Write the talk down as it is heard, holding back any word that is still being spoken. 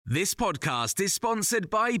This podcast is sponsored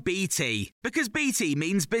by BT, because BT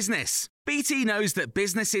means business. BT knows that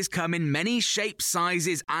businesses come in many shapes,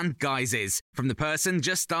 sizes and guises, from the person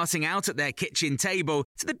just starting out at their kitchen table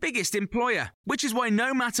to the biggest employer, which is why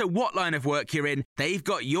no matter what line of work you're in, they've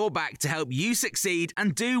got your back to help you succeed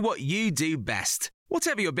and do what you do best.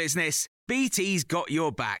 Whatever your business, BT's got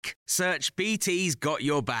your back. Search BT's got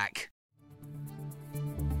your back.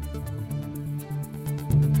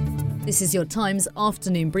 This is your Times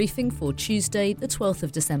afternoon briefing for Tuesday, the 12th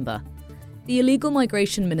of December. The illegal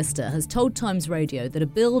migration minister has told Times Radio that a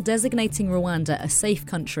bill designating Rwanda a safe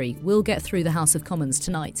country will get through the House of Commons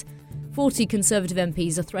tonight. 40 Conservative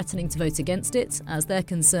MPs are threatening to vote against it, as they're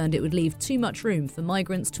concerned it would leave too much room for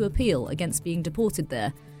migrants to appeal against being deported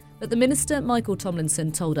there. But the Minister, Michael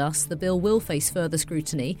Tomlinson, told us the bill will face further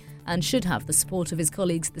scrutiny and should have the support of his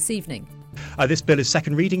colleagues this evening. This bill is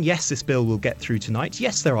second reading. Yes, this bill will get through tonight.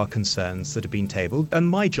 Yes, there are concerns that have been tabled. And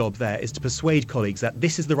my job there is to persuade colleagues that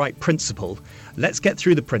this is the right principle. Let's get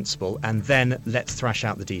through the principle and then let's thrash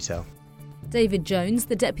out the detail. David Jones,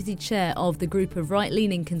 the deputy chair of the group of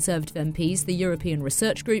right-leaning Conservative MPs, the European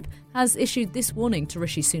Research Group, has issued this warning to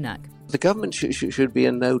Rishi Sunak. The government should be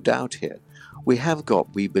in no doubt here. We have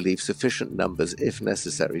got, we believe, sufficient numbers, if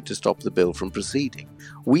necessary, to stop the bill from proceeding.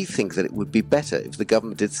 We think that it would be better if the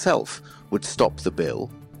government itself would stop the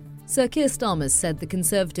bill. Sir Keir Starmer said the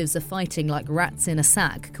Conservatives are fighting like rats in a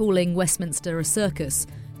sack, calling Westminster a circus.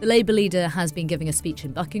 The Labour leader has been giving a speech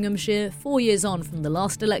in Buckinghamshire, 4 years on from the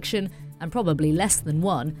last election, and probably less than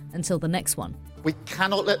one until the next one. We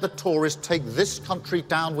cannot let the Tories take this country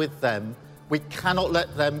down with them. We cannot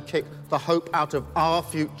let them kick the hope out of our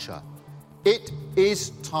future. It is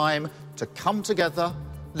time to come together,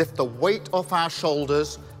 lift the weight off our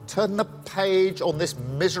shoulders, turn the page on this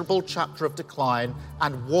miserable chapter of decline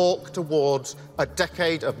and walk towards a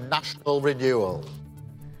decade of national renewal.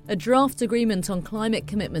 A draft agreement on climate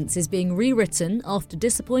commitments is being rewritten after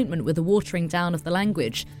disappointment with the watering down of the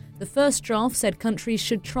language. The first draft said countries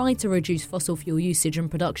should try to reduce fossil fuel usage and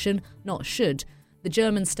production, not should. The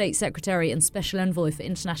German State Secretary and Special Envoy for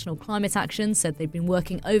International Climate Action said they'd been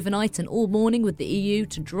working overnight and all morning with the EU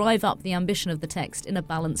to drive up the ambition of the text in a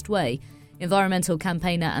balanced way. Environmental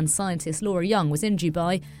campaigner and scientist Laura Young was in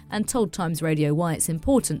Dubai and told Times Radio why it's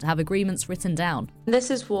important to have agreements written down. This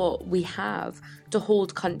is what we have to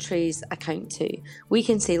hold countries account to. We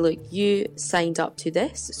can say, look, you signed up to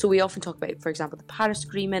this. So we often talk about, for example, the Paris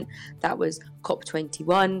Agreement, that was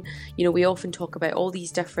COP21. We often talk about all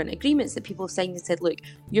these different agreements that people have signed and said, look,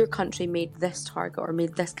 your country made this target or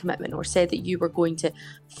made this commitment or said that you were going to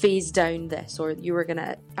phase down this or you were going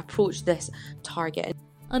to approach this target.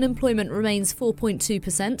 Unemployment remains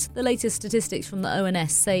 4.2%. The latest statistics from the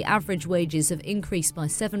ONS say average wages have increased by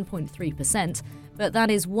 7.3%, but that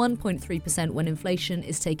is 1.3% when inflation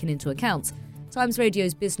is taken into account. Times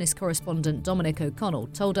Radio's business correspondent Dominic O'Connell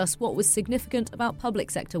told us what was significant about public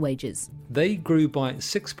sector wages. They grew by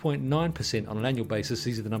 6.9% on an annual basis.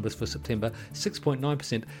 These are the numbers for September.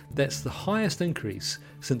 6.9%. That's the highest increase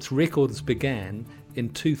since records began in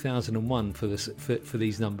 2001 for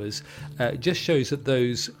these numbers. Just shows that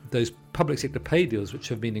those public sector pay deals, which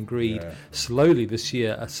have been agreed slowly this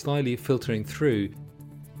year, are slowly filtering through.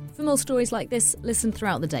 For more stories like this, listen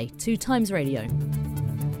throughout the day to Times Radio.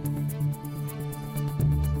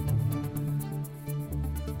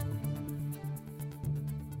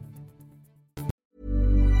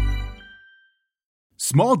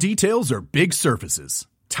 Small details are big surfaces.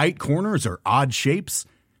 Tight corners are odd shapes.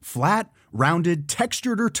 Flat, rounded,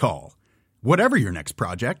 textured, or tall. Whatever your next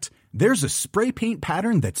project, there's a spray paint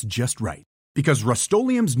pattern that's just right. Because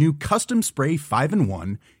Rust-Oleum's new Custom Spray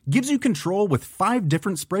 5-in-1 gives you control with 5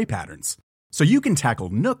 different spray patterns. So you can tackle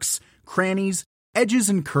nooks, crannies, edges,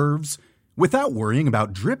 and curves without worrying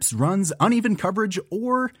about drips, runs, uneven coverage,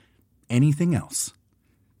 or anything else.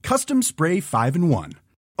 Custom Spray 5-in-1.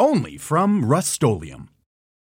 Only from Rust-Oleum.